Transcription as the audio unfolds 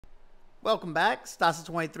Welcome back.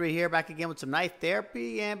 Stasa23 here, back again with some knife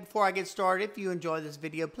therapy. And before I get started, if you enjoy this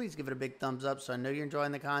video, please give it a big thumbs up so I know you're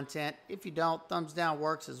enjoying the content. If you don't, thumbs down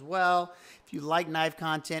works as well. If you like knife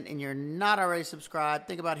content and you're not already subscribed,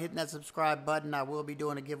 think about hitting that subscribe button. I will be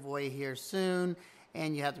doing a giveaway here soon,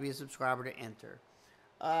 and you have to be a subscriber to enter.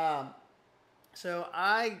 So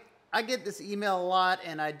I get this email a lot,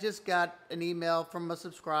 and I just got an email from a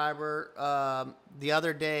subscriber the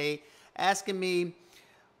other day asking me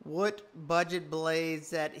what budget blades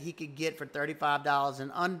that he could get for $35 and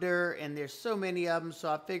under, and there's so many of them, so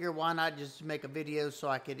I figured why not just make a video so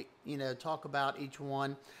I could, talk about each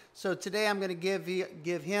one. So today I'm going to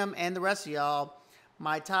give him and the rest of y'all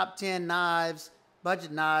my top 10 knives,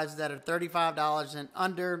 budget knives that are $35 and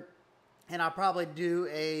under, and I'll probably do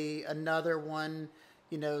another one,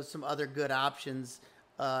 some other good options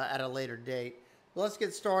at a later date. But let's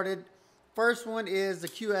get started. First one is the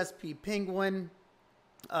QSP Penguin.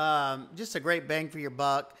 Just a great bang for your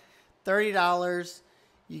buck. $30.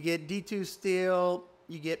 You get D2 steel.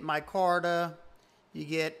 You get micarta. You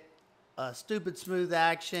get stupid smooth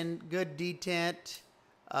action. Good detent.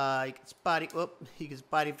 You can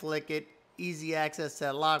spotty flick it. Easy access to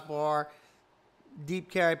that lock bar.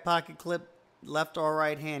 Deep carry pocket clip. Left or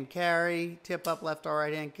right hand carry. Tip up left or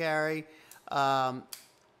right hand carry.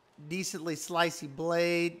 Decently slicey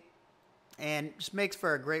blade. And just makes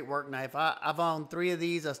for a great work knife. I've owned 3 of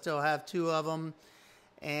these. I still have 2 of them.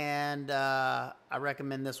 And I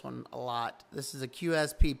recommend this one a lot. This is a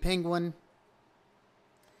QSP Penguin.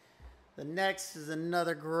 The next is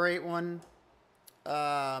another great one.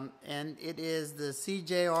 And it is the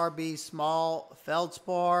CJRB Small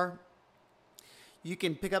Feldspar. You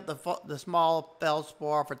can pick up the small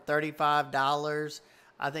Feldspar for $35.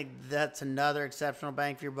 I think that's another exceptional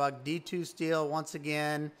bang for your buck. D2 steel, once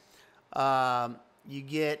again. You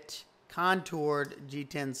get contoured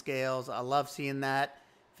G10 scales. I love seeing that.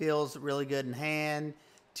 Feels really good in hand.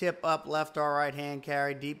 Tip up left or right hand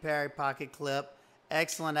carry. Deep carry pocket clip.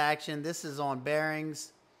 Excellent action. This is on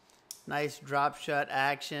bearings. Nice drop shut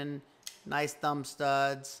action. Nice thumb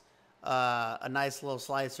studs. A nice little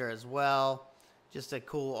slicer as well. Just a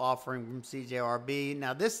cool offering from CJRB.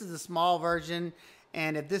 Now this is the small version,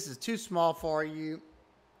 and if this is too small for you,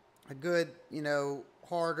 a good,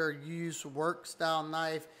 harder use work style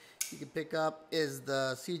knife you can pick up is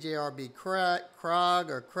the CJRB Krog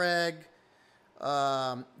or Craig.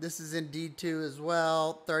 This is in D2 as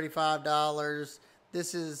well, $35.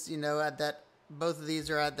 This is, at that, both of these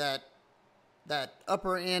are at that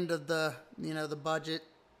upper end of the, the budget,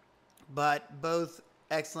 but both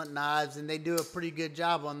excellent knives, and they do a pretty good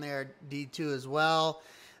job on their D2 as well.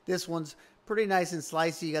 This one's pretty nice and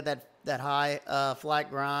slicey. You got that high flat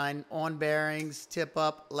grind on bearings, tip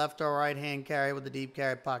up left or right hand carry with a deep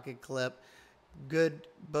carry pocket clip. Good,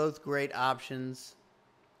 both great options,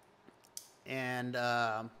 and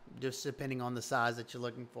just depending on the size that you're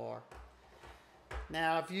looking for.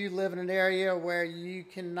 Now, if you live in an area where you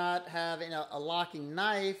cannot have a locking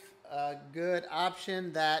knife, a good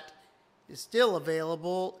option that is still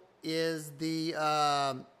available is the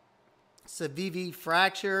Civivi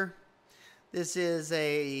Fracture. This is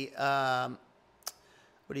a,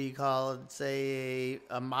 what do you call it? It's a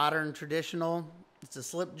modern traditional. It's a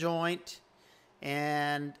slip joint,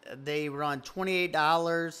 and they run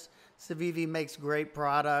 $28. Civivi makes great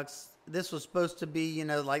products. This was supposed to be,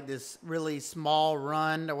 like this really small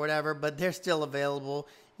run or whatever, but they're still available.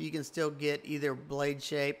 You can still get either blade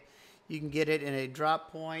shape. You can get it in a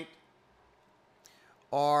drop point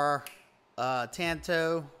or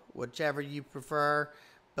Tanto, whichever you prefer.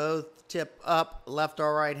 Both tip up, left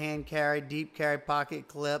or right hand carry, deep carry pocket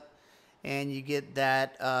clip, and you get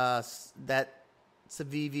that that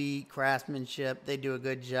Civivi craftsmanship. They do a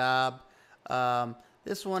good job.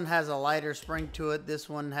 This one has a lighter spring to it. This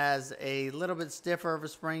one has a little bit stiffer of a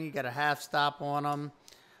spring. You got a half stop on them.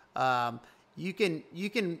 You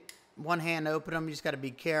can one hand open them. You just got to be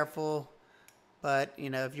careful. But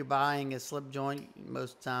if you're buying a slip joint,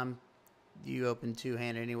 most of the time you open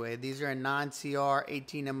 2-hand anyway. These are in 9CR,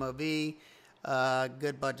 18 MOV,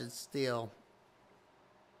 good budget steel,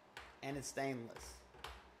 and it's stainless.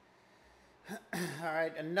 All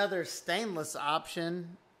right, another stainless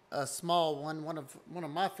option, a small one of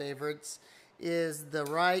my favorites, is the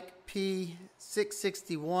Reich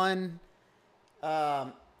P661.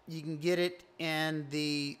 You can get it in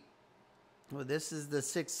the, well, this is the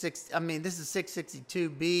 660. I mean, this is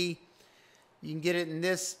 662B. You can get it in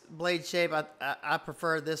this blade shape. I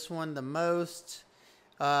prefer this one the most.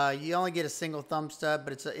 You only get a single thumb stud,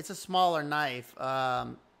 but it's a smaller knife.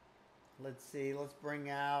 Let's see. Let's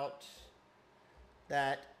bring out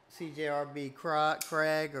that CJRB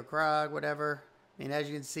Craig or Krog, whatever. I mean, as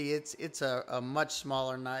you can see, it's a much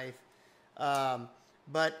smaller knife,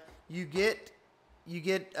 but you get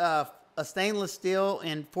a stainless steel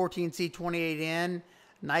in 14C28N,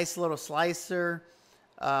 nice little slicer.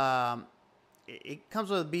 It comes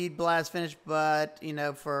with a bead blast finish, but you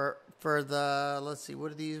know, for the, let's see, what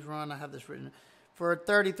do these run? I have this written for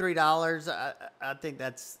 $33. I think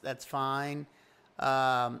that's fine.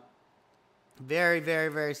 Very, very,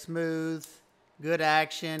 very smooth, good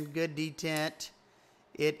action, good detent.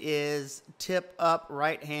 It is tip up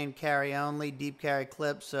right hand carry only, deep carry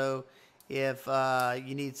clip. So if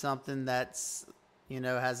you need something that's, you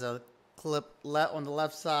know, has a clip on the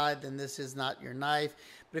left side, then this is not your knife.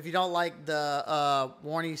 But if you don't like the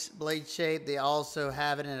warning blade shape, they also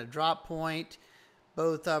have it in a drop point.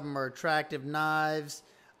 Both of them are attractive knives.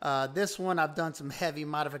 This one, I've done some heavy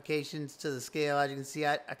modifications to the scale. As you can see,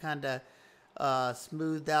 I kind of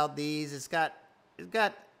smoothed out these. It's got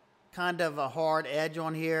kind of a hard edge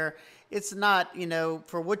on here. It's not, you know,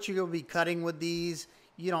 for what you're gonna be cutting with these,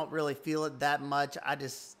 you don't really feel it that much. I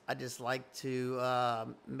just like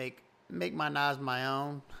to make my knives my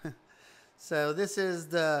own. So this is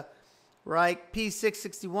the Reich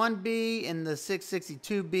P661B and the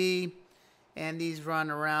 662B, and these run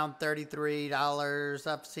around $33.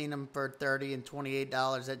 I've seen them for $30 and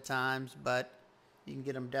 $28 at times, but you can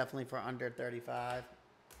get them definitely for under $35.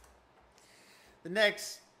 The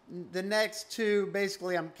next two,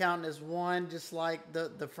 basically, I'm counting as one, just like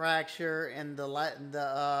the Fracture and the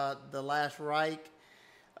last Reich.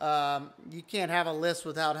 You can't have a list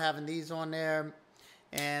without having these on there.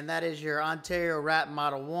 And that is your Ontario Rat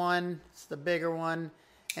Model 1. It's the bigger one.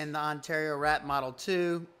 And the Ontario Rat Model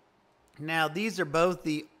 2. Now, these are both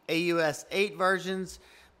the AUS 8 versions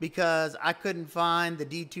because I couldn't find the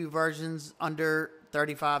D2 versions under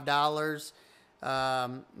 $35.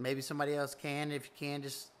 Maybe somebody else can. If you can,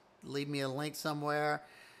 just leave me a link somewhere.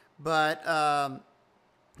 But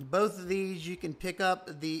both of these, you can pick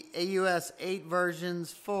up the AUS 8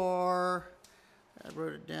 versions for, I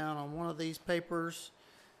wrote it down on one of these papers,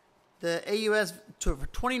 the AUS for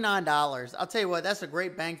 $29. I'll tell you what, that's a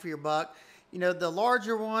great bang for your buck. You know, the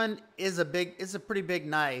larger one is a pretty big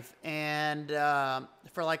knife, and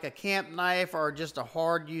for like a camp knife or just a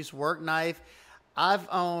hard use work knife, I've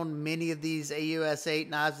owned many of these AUS 8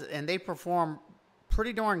 knives, and they perform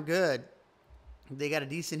pretty darn good. They got a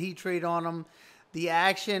decent heat treat on them. The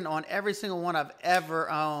action on every single one I've ever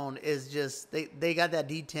owned is just, they got that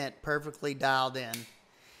detent perfectly dialed in.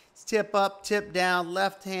 It's tip up, tip down,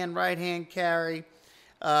 left hand, right hand carry.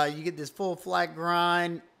 You get this full flat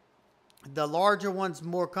grind. The larger one's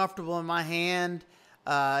more comfortable in my hand.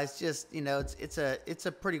 It's just, you know, it's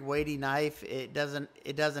a pretty weighty knife. It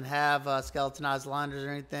doesn't have skeletonized liners or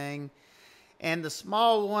anything. And the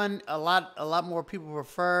small one, a lot more people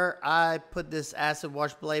prefer. I put this acid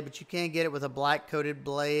wash blade, but you can get it with a black coated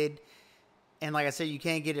blade. And like I said, you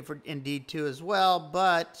can get it in D2 as well,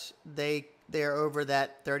 but they're over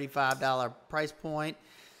that $35 price point.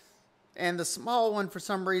 And the small one, for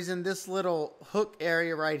some reason, this little hook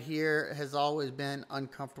area right here has always been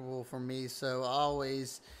uncomfortable for me. So I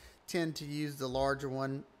always tend to use the larger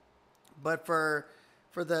one. But for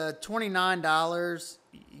the $29,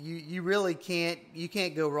 you really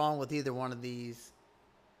can't go wrong with either one of these.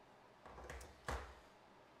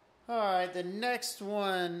 All right, the next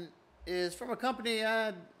one is from a company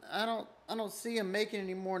I don't see them making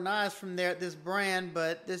any more knives from this brand,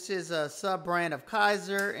 but this is a sub brand of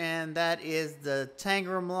Kizer, and that is the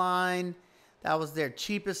Tangram line. That was their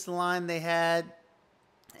cheapest line they had,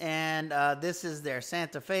 and this is their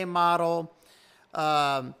Santa Fe model.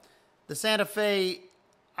 The Santa Fe,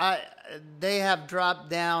 they have dropped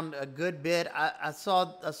down a good bit. I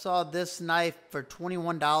saw this knife for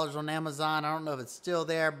 $21 on Amazon. I don't know if it's still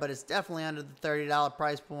there, but it's definitely under the $30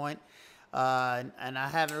 price point. And I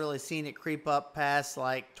haven't really seen it creep up past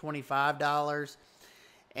like $25.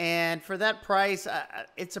 And for that price,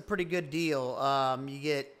 it's a pretty good deal. You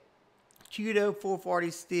get Kudo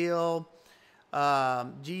 440 steel,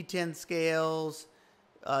 G10 scales,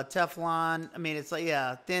 Teflon. I mean, it's like,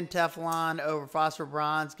 yeah, thin Teflon over phosphor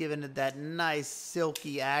bronze, giving it that nice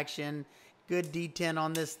silky action. Good detent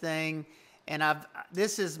on this thing. And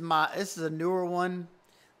this is a newer one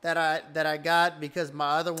that I got because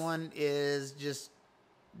my other one is just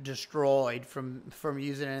destroyed from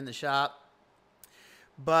using it in the shop.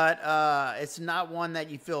 But it's not one that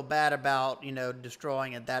you feel bad about, you know,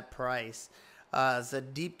 destroying at that price. It's a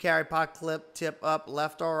deep carry pot clip, tip up,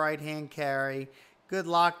 left or right hand carry. Good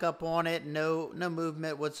lockup on it, no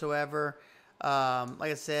movement whatsoever.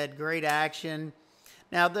 Like I said, great action.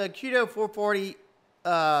 Now the Kudo 440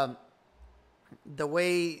 the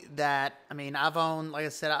way that, I mean, I've owned, like I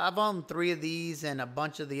said, I've owned 3 of these and a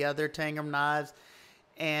bunch of the other Tangram knives.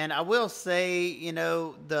 And I will say, you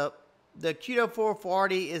know, the Kudo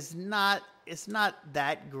 440 is not, it's not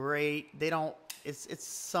that great. They don't, it's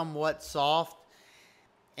somewhat soft.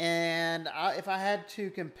 And if I had to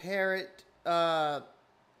compare it,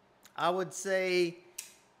 I would say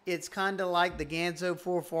it's kind of like the Ganzo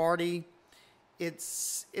 440.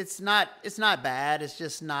 It's not bad. It's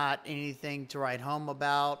just not anything to write home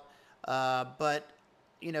about. But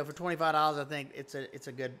you know, for $25, I think it's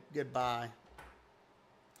a good buy.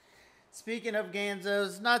 Speaking of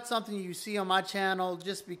Ganzos, not something you see on my channel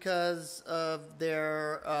just because of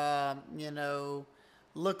their you know,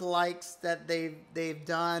 lookalikes that they've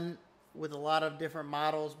done with a lot of different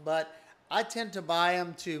models, but I tend to buy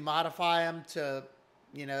them to modify them to,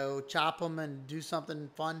 you know, chop them and do something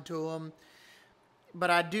fun to them. But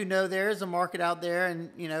I do know there is a market out there, and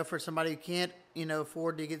you know, for somebody who can't, you know,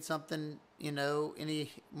 afford to get something, you know,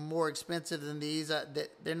 any more expensive than these,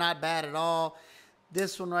 they're not bad at all.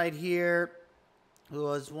 This one right here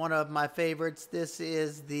was one of my favorites. This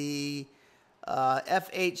is the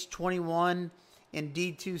FH21 in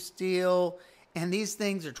D2 steel, and these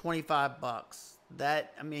things are $25.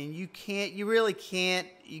 That, I mean, you really can't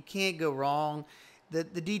go wrong. The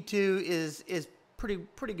D2 is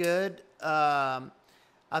pretty good.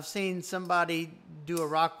 I've seen somebody do a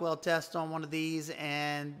Rockwell test on one of these,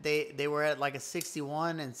 and they were at like a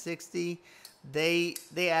 61 and 60. They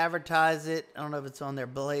advertise it. I don't know if it's on their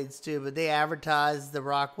blades too, but they advertise the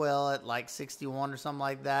Rockwell at like 61 or something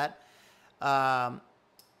like that.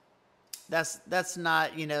 That's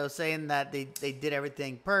not, you know, saying that they did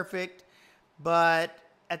everything perfect, but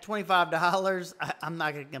at $25, I'm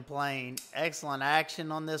not going to complain. Excellent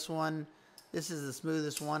action on this one. This is the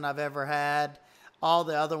smoothest one I've ever had. All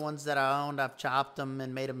the other ones that I owned, I've chopped them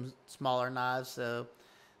and made them smaller knives. So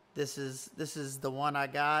this is the one I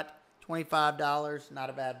got. $25, not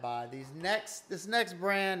a bad buy. This next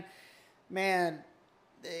brand, man,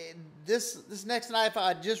 this next knife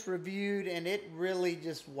I just reviewed, and it really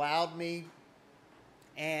just wowed me.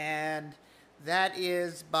 And that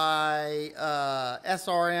is by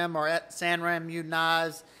SRM, or Sanram Mewed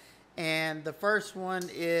Knives. And the first one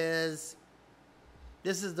is,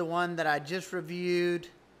 this is the one that I just reviewed,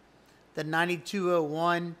 the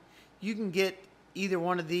 9201. You can get either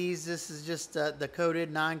one of these. This is just the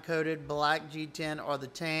coated, non-coated black G10 or the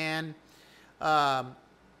tan.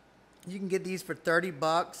 You can get these for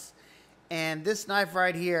 $30. And this knife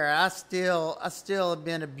right here, I still have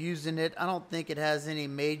been abusing it. I don't think it has any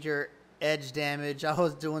major edge damage. I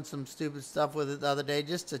was doing some stupid stuff with it the other day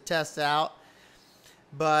just to test out,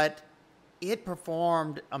 but it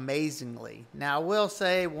performed amazingly. Now, I will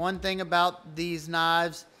say one thing about these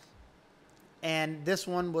knives, and this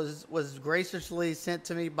one was graciously sent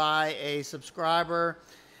to me by a subscriber,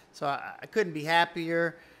 so I couldn't be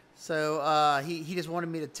happier. So he just wanted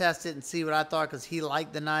me to test it and see what I thought, because he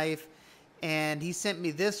liked the knife. And he sent me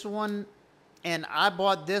this one, and I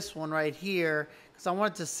bought this one right here because I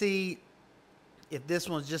wanted to see if this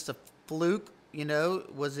one's just a fluke, you know,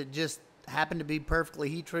 was it just happened to be perfectly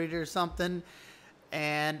heat treated or something.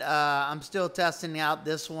 And I'm still testing out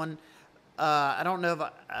this one. I don't know if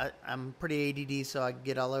I'm pretty ADD, so I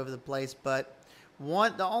get all over the place. But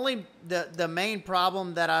the main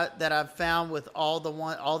problem that I've found with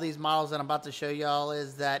all these models that I'm about to show y'all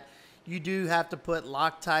is that you do have to put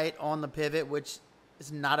Loctite on the pivot, which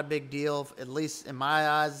is not a big deal. At least in my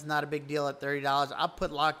eyes, it's not a big deal at $30. I put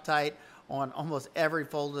Loctite on almost every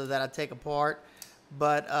folder that I take apart.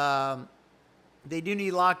 But they do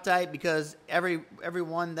need Loctite, because every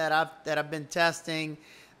one that I've been testing,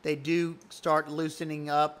 they do start loosening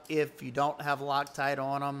up if you don't have Loctite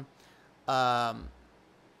on them.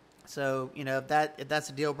 So, you know, if that's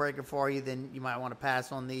a deal breaker for you, then you might want to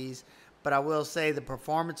pass on these. But I will say the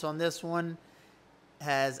performance on this one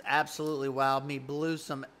has absolutely wowed me. Blew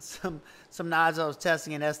some knives I was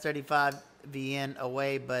testing in S35 VN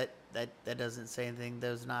away, but that doesn't say anything.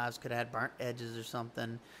 Those knives could have had burnt edges or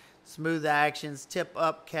something. Smooth actions, tip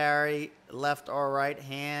up carry, left or right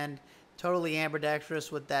hand. Totally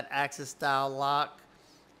ambidextrous with that Axis style lock.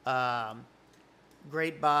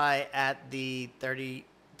 Great buy at the $30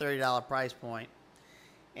 price point.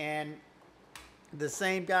 And the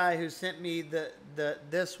same guy who sent me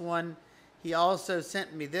this one, he also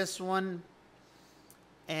sent me this one.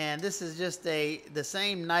 And this is just the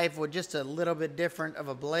same knife with just a little bit different of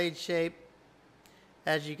a blade shape.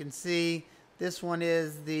 As you can see, this one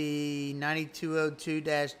is the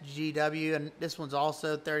 9202-GW, and this one's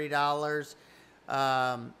also $30.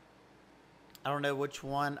 I don't know which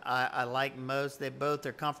one I like most. They both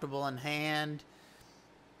are comfortable in hand.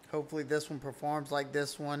 Hopefully this one performs like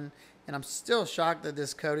this one. And I'm still shocked that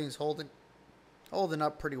this coating's holding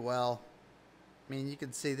up pretty well. I mean, you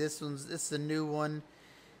can see this is the new one.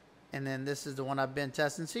 And then this is the one I've been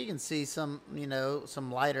testing. So you can see some,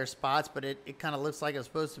 some lighter spots, but it kind of looks like it's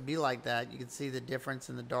supposed to be like that. You can see the difference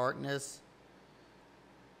in the darkness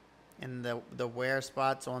and the wear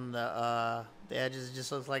spots on the edges. It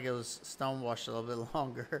just looks like it was stone washed a little bit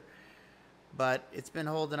longer. But it's been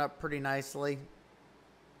holding up pretty nicely.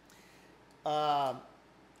 And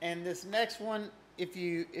this next one, if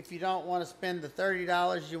you don't want to spend the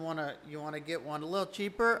 $30, you want to get one a little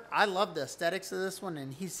cheaper. I love the aesthetics of this one,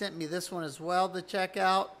 and he sent me this one as well to check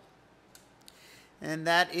out. And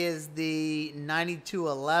that is the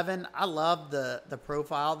 9211. I love the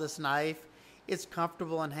profile of this knife. It's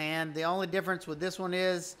comfortable in hand. The only difference with this one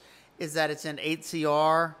is that it's in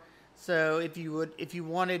 8CR. So if you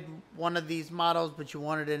wanted one of these models, but you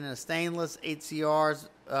wanted it in a stainless, 8CR's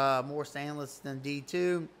more stainless than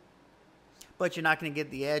D2. But you're not going to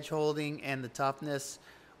get the edge holding and the toughness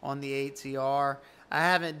on the 8CR. I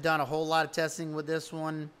haven't done a whole lot of testing with this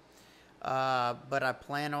one, but I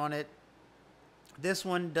plan on it. This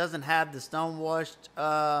one doesn't have the stone washed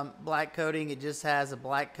black coating. It just has a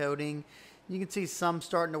black coating. You can see some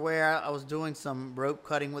starting to wear. I was doing some rope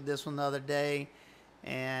cutting with this one the other day,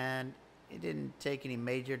 and it didn't take any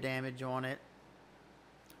major damage on it.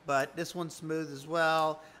 But this one's smooth as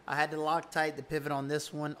well. I had to Loctite the pivot on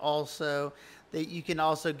this one also. You can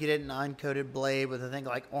also get it in an uncoated blade with, I think,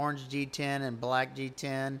 like orange G10 and black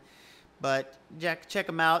G10. But check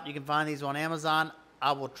them out. You can find these on Amazon.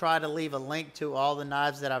 I will try to leave a link to all the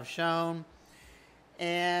knives that I've shown.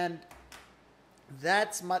 And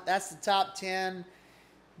that's the top 10.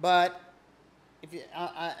 But if you,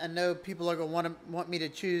 I know people are going to want me to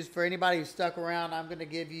choose. For anybody who's stuck around, I'm going to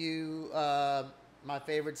give you my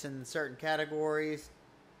favorites in certain categories.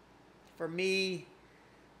 For me,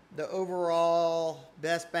 the overall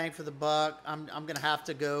best bang for the buck, I'm going to have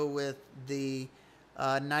to go with the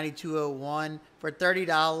 9201 for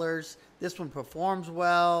 $30. This one performs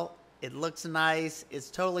well. It looks nice.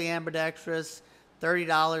 It's totally ambidextrous.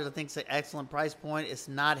 $30, I think, is an excellent price point. It's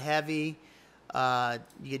not heavy. You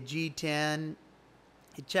get G10.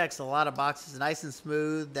 It checks a lot of boxes. Nice and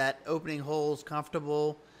smooth. That opening hole is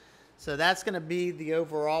comfortable. So that's going to be the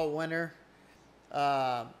overall winner.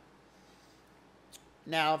 Now,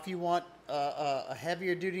 if you want a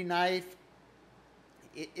heavier duty knife,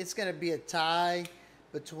 it's going to be a tie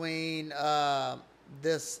between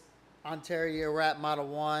this Ontario Rat Model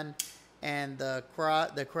 1 and the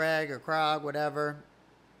Krag or Krog, whatever.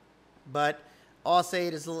 But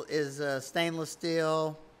Aussate is stainless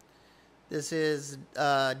steel. This is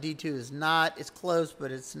D2 is not. It's close,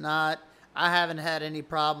 but it's not. I haven't had any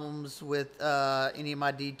problems with any of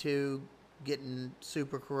my D2 getting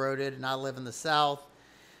super corroded, and I live in the South.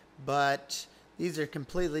 But these are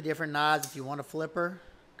completely different knives. If you want a flipper,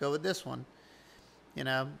 go with this one.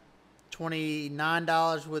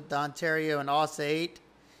 $29 with the Ontario and Aussate.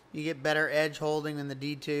 You get better edge holding than the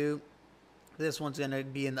D2. This one's going to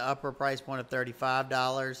be in the upper price point of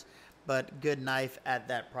 $35, but good knife at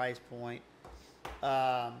that price point.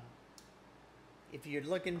 If you're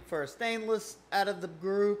looking for a stainless out of the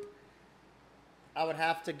group, I would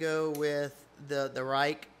have to go with the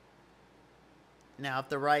Reich. Now, if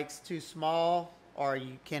the Reich's too small or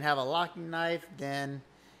you can't have a locking knife, then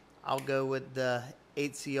I'll go with the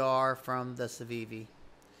 8CR from the Civivi.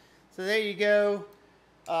 So there you go.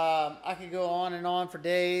 I could go on and on for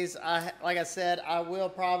days. Like I said, I will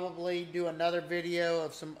probably do another video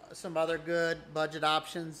of some other good budget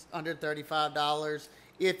options under $35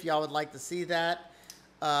 if y'all would like to see that.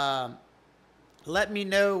 Let me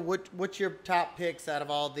know what's your top picks out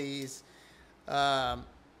of all these.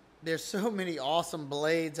 There's so many awesome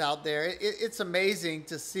blades out there. It's amazing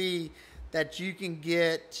to see that you can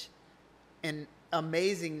get an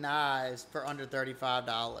amazing knives for under $35.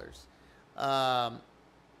 I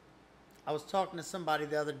was talking to somebody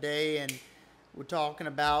the other day, and we're talking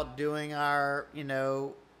about doing our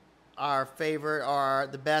favorite or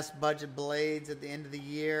the best budget blades at the end of the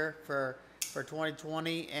year for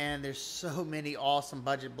 2020, and there's so many awesome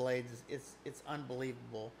budget blades. It's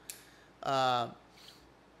unbelievable.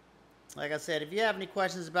 Like I said, if you have any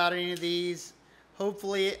questions about any of these,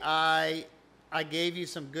 hopefully I gave you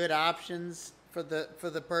some good options for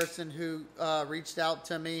the person who reached out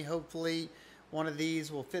to me. Hopefully one of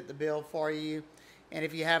these will fit the bill for you. And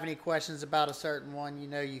if you have any questions about a certain one,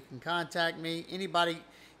 you can contact me. Anybody,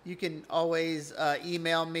 you can always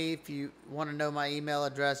email me if you want to know my email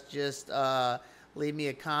address. Just leave me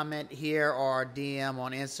a comment here or a DM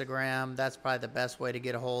on Instagram. That's probably the best way to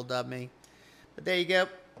get a hold of me. But there you go.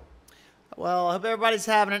 Well, I hope everybody's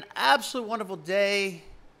having an absolute wonderful day,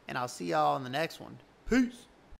 and I'll see y'all in the next one. Peace.